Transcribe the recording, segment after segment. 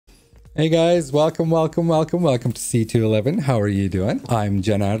Hey guys, welcome to C211. How are you doing? I'm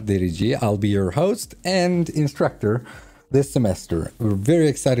Janar Deriji. I'll be your host and instructor this semester. We're very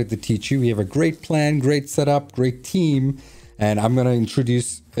excited to teach you. We have a great plan, great setup, great team, and I'm going to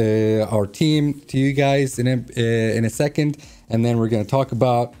introduce our team to you guys in a second, and then we're going to talk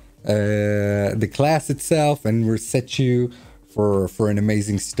about the class itself, and we'll set you for an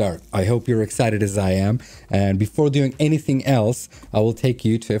amazing start. I hope you're excited as I am. And before doing anything else, I will take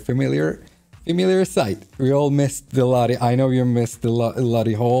you to a familiar sight. We all missed the Lottie. I know you missed the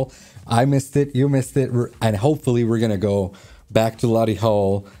Lottie Hall. I missed it. You missed it. And hopefully we're gonna go back to Lottie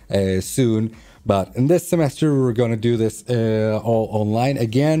Hall soon. But in this semester, we're going to do this all online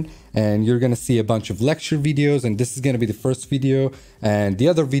again, and you're going to see a bunch of lecture videos, and this is going to be the first video, and the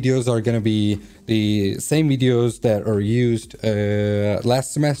other videos are going to be the same videos that are used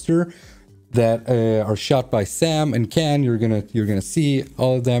last semester that are shot by Sam and Ken. You're gonna see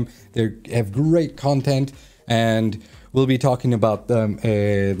all of them. They have great content, and we'll be talking about them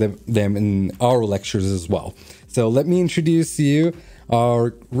in our lectures as well. So let me introduce you our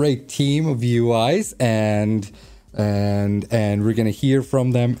great team of UIs, and we're gonna hear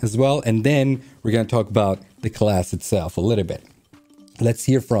from them as well, and then we're gonna talk about the class itself a little bit. Let's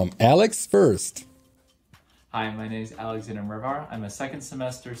hear from Alex first. Hi, my name is Alexander Mervar. I'm a second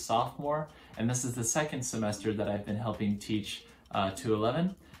semester sophomore, and this is the second semester that I've been helping teach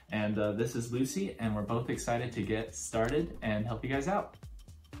 211. And this is Lucy, and we're both excited to get started and help you guys out.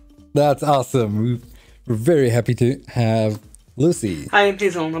 That's awesome. We're very happy to have Lucy. Hi, I'm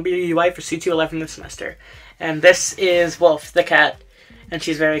Hazel, and I'll be your UI for C211 this semester. And this is Wolf, the cat, and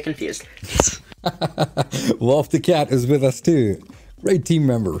she's very confused. Wolf the cat is with us too. Great team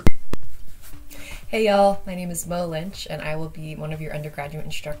member. Hey y'all, my name is Mo Lynch, and I will be one of your undergraduate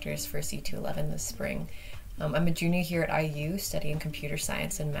instructors for C211 this spring. I'm a junior here at IU studying computer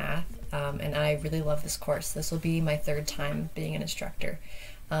science and math, and I really love this course. This will be my third time being an instructor.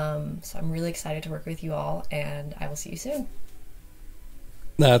 So I'm really excited to work with you all, and I will see you soon.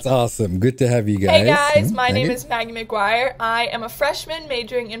 That's awesome. Good to have you guys. Hey guys, my name is Maggie McGuire. I am a freshman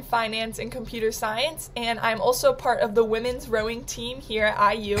majoring in finance and computer science, and I'm also part of the women's rowing team here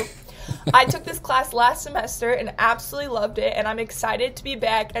at IU. I took this class last semester and absolutely loved it, and I'm excited to be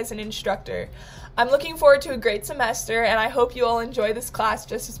back as an instructor. I'm looking forward to a great semester, and I hope you all enjoy this class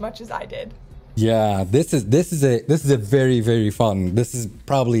just as much as I did. Yeah, this is a very fun. This is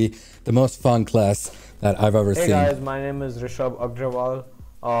probably the most fun class that I've ever seen. Hey guys, my name is Rishabh Agrawal,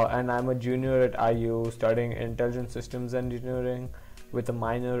 and I'm a junior at IU studying Intelligent Systems Engineering with a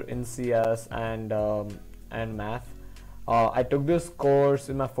minor in CS and math. I took this course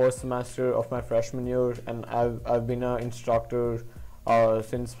in my first semester of my freshman year, and I've been an instructor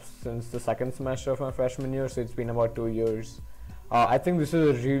since the second semester of my freshman year, so it's been about 2 years. I think this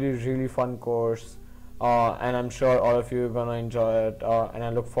is a really fun course, and I'm sure all of you are gonna enjoy it, and I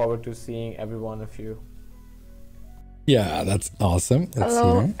look forward to seeing every one of you. Yeah, that's awesome.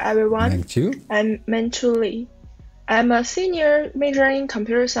 Hello everyone, I'm Menchu Lee. I'm a senior majoring in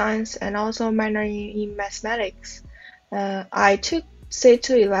computer science and also minoring in mathematics. I took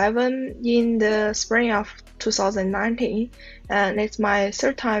C211 in the spring of 2019, and it's my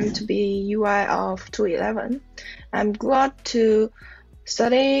third time to be UI of 211. I'm glad to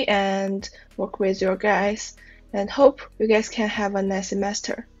study and work with you guys, and hope you guys can have a nice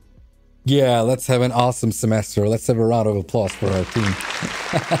semester. Yeah, let's have an awesome semester. Let's have a round of applause for our team.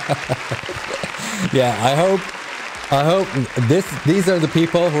 Yeah, I hope these are the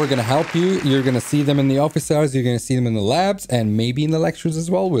people who are going to help you. You're going to see them in the office hours, you're going to see them in the labs, and maybe in the lectures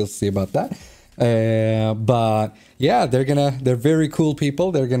as well. We'll see about that. But yeah, they're very cool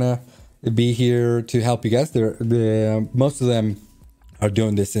people. They're going to be here to help you guys. Most of them are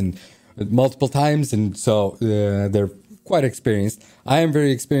doing this in multiple times, and so they're quite experienced. I am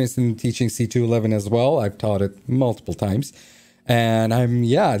very experienced in teaching C211 as well. I've taught it multiple times. And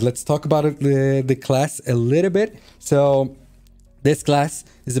let's talk about it, the class a little bit. So this class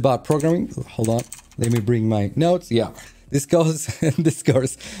is about programming. Hold on, let me bring my notes. Yeah, this course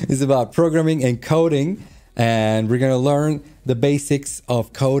is about programming and coding, and we're gonna learn the basics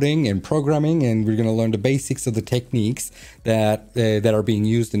of coding and programming, and we're gonna learn the basics of the techniques that are being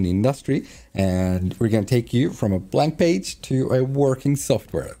used in the industry, and we're gonna take you from a blank page to a working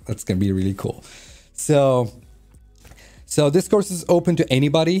software. That's gonna be really cool. So this course is open to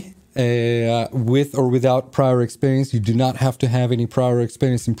anybody with or without prior experience. You do not have to have any prior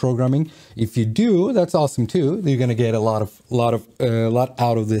experience in programming. If you do, that's awesome too. You're gonna get a lot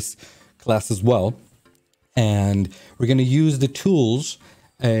out of this class as well. And we're gonna use the tools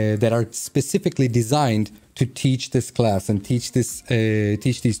that are specifically designed to teach this class and teach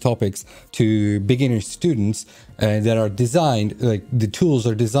these topics to beginner students that are designed, like the tools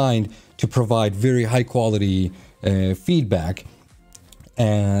are designed to provide very high quality feedback.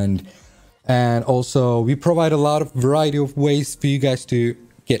 And also we provide a lot of variety of ways for you guys to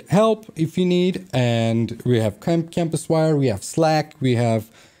get help if you need. And we have CampusWire, we have Slack, we have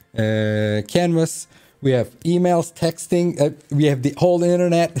Canvas, we have emails, texting, we have the whole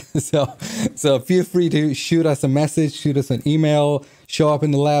internet. So feel free to shoot us a message, shoot us an email, show up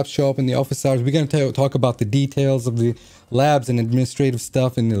in the lab, show up in the office hours. We're going to talk about the details of the labs and administrative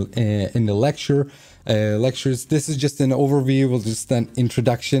stuff in the lectures. This is just an overview, just an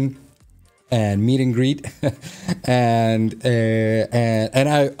introduction and meet and greet. and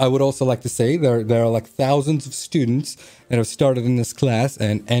I would also like to say there are like thousands of students that have started in this class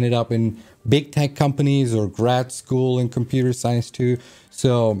and ended up in big tech companies or grad school in computer science too.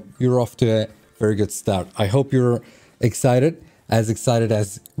 So you're off to a very good start. I hope you're excited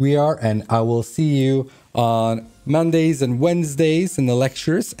as we are, and I will see you on Mondays and Wednesdays in the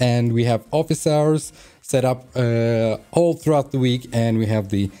lectures, and we have office hours set up all throughout the week, and we have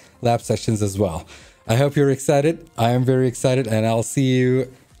the lab sessions as well. I hope you're excited. I am very excited, and I'll see you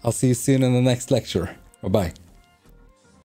soon in the next lecture. Bye-bye.